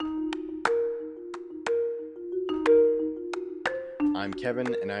I'm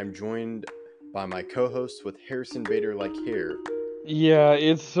Kevin, and I'm joined by my co-host with Harrison Bader like hair. Yeah,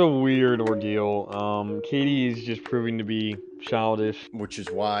 it's a weird ordeal. Katie is just proving to be childish. Which is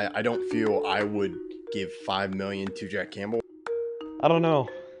why I don't feel I would give $5 million to Jack Campbell. I don't know.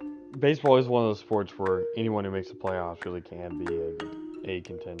 Baseball is one of those sports where anyone who makes the playoffs really can be a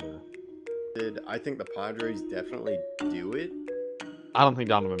contender. I think the Padres definitely do it. I don't think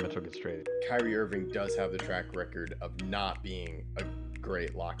Donovan Mitchell gets traded. Kyrie Irving does have the track record of not being a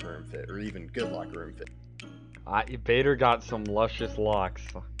great locker room fit, or even good locker room fit. Bader got some luscious locks.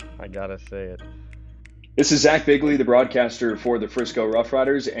 I gotta say it. This is Zach Bigley, the broadcaster for the Frisco Rough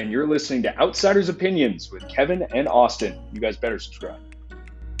Riders, and you're listening to Outsiders Opinions with Kevin and Austin. You guys better subscribe.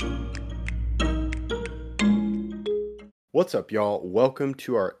 What's up, y'all? Welcome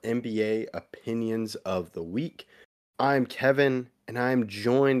to our NBA Opinions of the Week. I'm Kevin, and I'm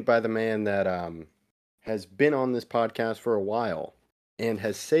joined by the man that has been on this podcast for a while and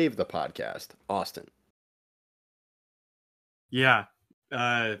has saved the podcast, Austin. Yeah.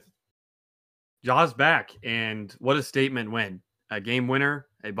 Jaws back, and what a statement win. A game winner,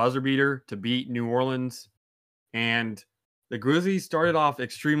 a buzzer beater to beat New Orleans. And the Grizzlies started off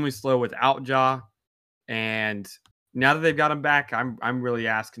extremely slow without Ja. And now that they've got him back, I'm really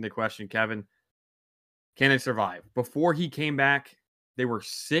asking the question, Kevin, can they survive? Before he came back, they were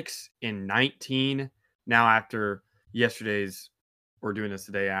 6-19. Now after yesterday's, we're doing this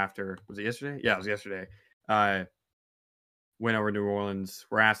the day after. Was it yesterday? Yeah, it was yesterday. Win over New Orleans.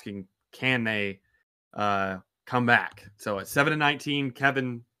 We're asking, can they come back? So at 7-19,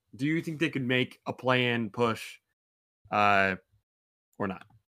 Kevin, do you think they could make a play-in push or not?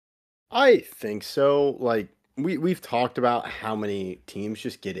 I think so. Like we've talked about how many teams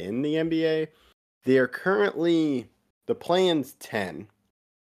just get in the NBA. They are currently the play-in's 10.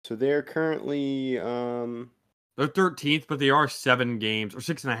 So they're currently they're 13th, but they are 7 games or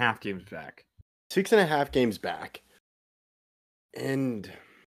 6.5 games back. 6.5 games back. And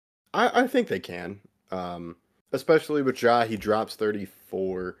I think they can. Especially with Ja, he drops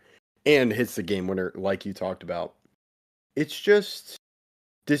 34 and hits the game winner like you talked about. It's just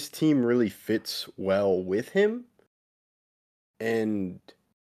this team really fits well with him. And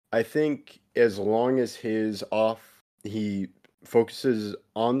I think as long as he focuses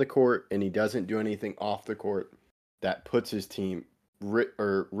on the court and he doesn't do anything off the court that puts his team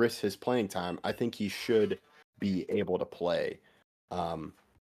or risks his playing time, I think he should be able to play.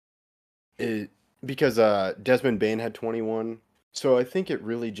 Because Desmond Bane had 21, so I think it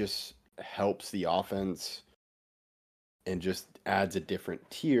really just helps the offense and just adds a different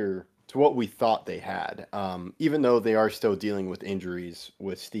tier to what we thought they had. Even though they are still dealing with injuries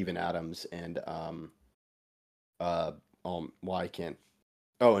with Steven Adams and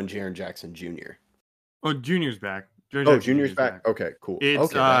and Jaren Jackson Jr. Oh, Junior's back. Junior's back. Okay, cool.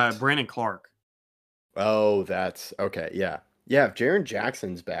 It's okay, Brandon Clark. Oh, that's okay. Yeah. If Jaren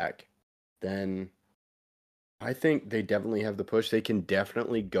Jackson's back, then I think they definitely have the push. They can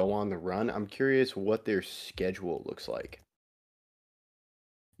definitely go on the run. I'm curious what their schedule looks like.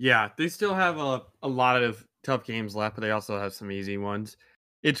 Yeah, they still have a lot of tough games left, but they also have some easy ones.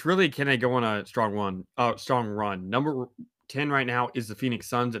 It's really, can they go on a strong run? Number 10 right now is the Phoenix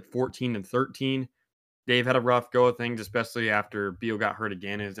Suns at 14-13. They've had a rough go of things, especially after Beal got hurt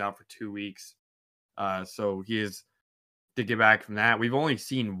again and is out for 2 weeks. So he is to get back from that. We've only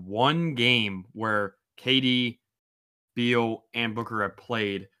seen one game where KD, Beal, and Booker have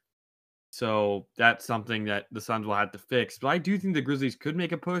played. So that's something that the Suns will have to fix. But I do think the Grizzlies could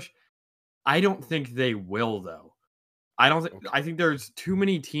make a push. I don't think they will, though. I think there's too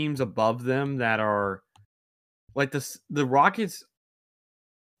many teams above them that are like the Rockets.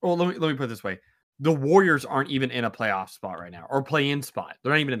 Well, let me put it this way. The Warriors aren't even in a playoff spot right now or play-in spot.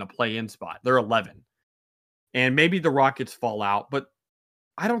 They're not even in a play-in spot. They're 11. And maybe the Rockets fall out, but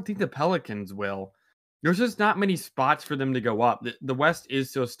I don't think the Pelicans will. There's just not many spots for them to go up. The West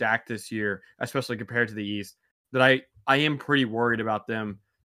is so stacked this year, especially compared to the East, that I am pretty worried about them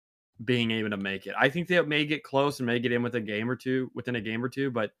being able to make it. I think they may get close and may get in within a game or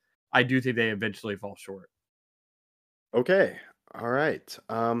two, but I do think they eventually fall short. Okay. All right.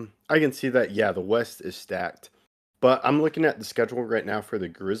 I can see that, yeah, the West is stacked. But I'm looking at the schedule right now for the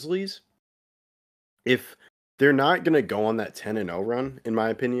Grizzlies. If they're not going to go on that 10-0 run, in my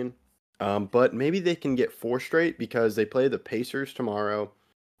opinion, but maybe they can get 4 straight because they play the Pacers tomorrow,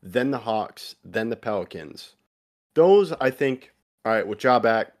 then the Hawks, then the Pelicans. Those, I think, all right, with Ja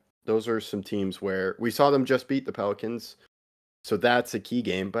back, those are some teams where we saw them just beat the Pelicans. So that's a key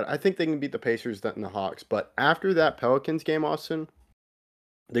game. But I think they can beat the Pacers, then the Hawks. But after that Pelicans game, Austin,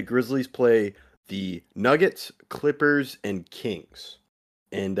 the Grizzlies play the Nuggets, Clippers, and Kings.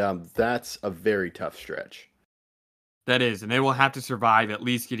 And that's a very tough stretch. That is, and they will have to survive at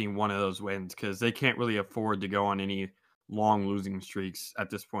least getting one of those wins because they can't really afford to go on any long losing streaks at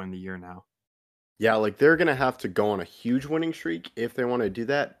this point in the year now. Yeah, like they're going to have to go on a huge winning streak if they want to do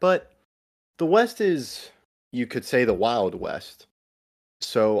that. But the West is, you could say, the Wild West.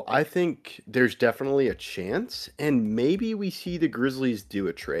 So I think there's definitely a chance, and maybe we see the Grizzlies do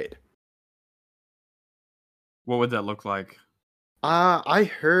a trade. What would that look like? I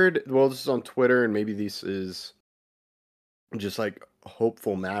heard, well, this is on Twitter, and maybe this is just like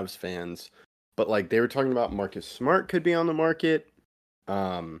hopeful Mavs fans, but like they were talking about Marcus Smart could be on the market.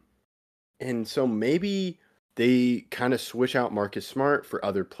 And so maybe they kind of switch out Marcus Smart for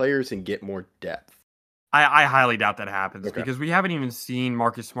other players and get more depth. I highly doubt that happens Okay. because we haven't even seen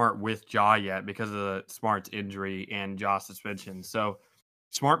Marcus Smart with Ja yet because of the Smart's injury and Ja's suspension. So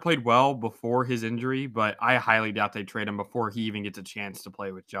Smart played well before his injury, but I highly doubt they trade him before he even gets a chance to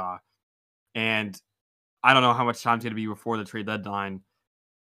play with Ja. And I don't know how much time's going to be before the trade deadline.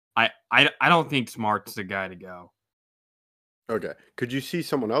 I don't think Smart's the guy to go. Okay. Could you see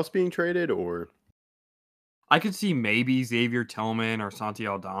someone else being traded, or? I could see maybe Xavier Tillman or Santi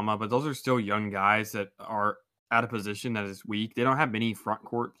Aldama, but those are still young guys that are at a position that is weak. They don't have many front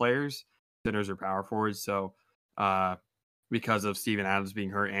court players, centers or power forwards. So, because of Steven Adams being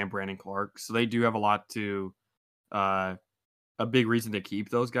hurt and Brandon Clark, so they do have a lot to, a big reason to keep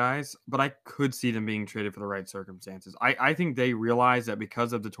those guys. But I could see them being traded for the right circumstances. I think they realize that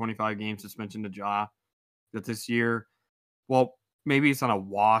because of the 25 game suspension to Ja, that this year, well, maybe it's not a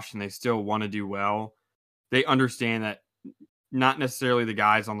wash and they still want to do well. They understand that not necessarily the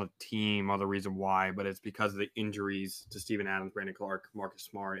guys on the team are the reason why, but it's because of the injuries to Steven Adams, Brandon Clark, Marcus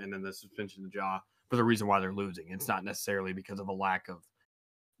Smart, and then the suspension to Ja for the reason why they're losing. It's not necessarily because of a lack of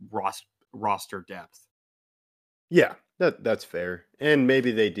roster depth. Yeah, that's fair. And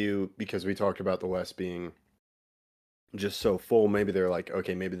maybe they do, because we talked about the West being just so full. Maybe they're like,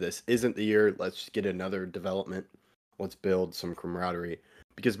 okay, maybe this isn't the year. Let's get another development. Let's build some camaraderie.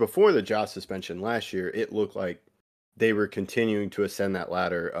 Because before the Ja suspension last year, it looked like they were continuing to ascend that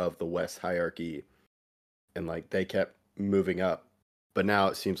ladder of the West hierarchy, and like they kept moving up. But now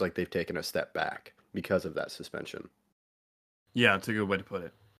it seems like they've taken a step back because of that suspension. Yeah, it's a good way to put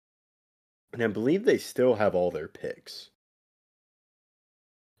it. And I believe they still have all their picks.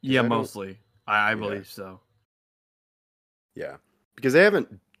 Yeah, I don't- mostly. I Yeah. believe so. Yeah, because they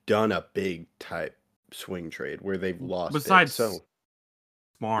haven't done a big type swing trade where they've lost Besides picks. So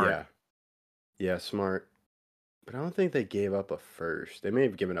Smart. yeah, Smart. But I don't think they gave up a first. They may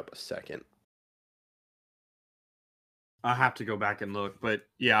have given up a second. I'll have to go back and look. But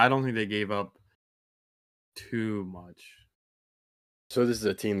yeah, I don't think they gave up too much. So this is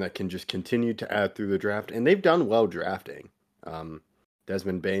a team that can just continue to add through the draft, and they've done well drafting.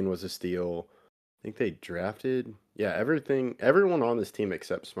 Desmond Bane was a steal. I think they drafted, everyone on this team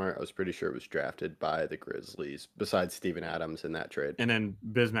except Smart, I was pretty sure was drafted by the Grizzlies, besides Steven Adams in that trade. And then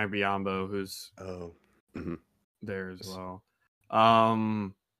Bismack Biyombo, who's there as well.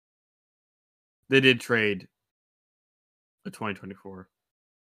 They did trade the 2024.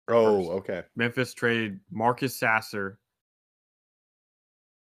 Oh, first. okay. Memphis traded Marcus Sasser,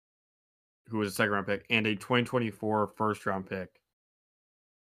 who was a second round pick, and a 2024 first round pick.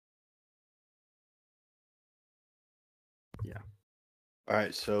 Yeah. All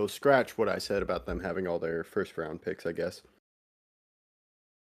right, so scratch what I said about them having all their first round picks, I guess.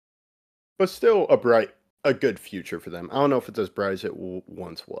 But still a good future for them. I don't know if it's as bright as it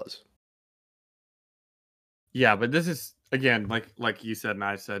once was. Yeah, but this is, again, like you said and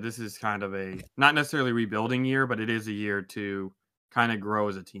I said, this is kind of a not necessarily rebuilding year, but it is a year to kind of grow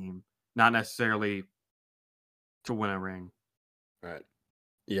as a team, not necessarily to win a ring. All right.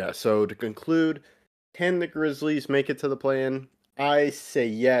 Yeah, so to conclude, can the Grizzlies make it to the play-in? I say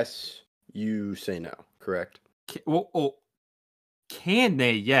yes, you say no, correct? Can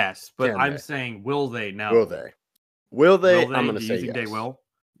they? Yes, but Can I'm they? saying, will they? No. Will they? Will they? Will I'm going to Do say you think yes. they will?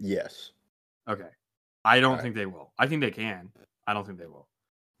 Yes. Okay. I don't Alright. think they will. I think they can. I don't think they will.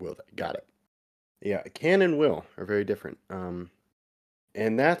 Will they? Got it. Yeah, can and will are very different.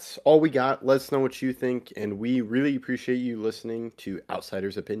 And that's all we got. Let us know what you think, and we really appreciate you listening to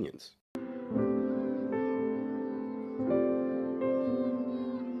Outsiders' Opinions.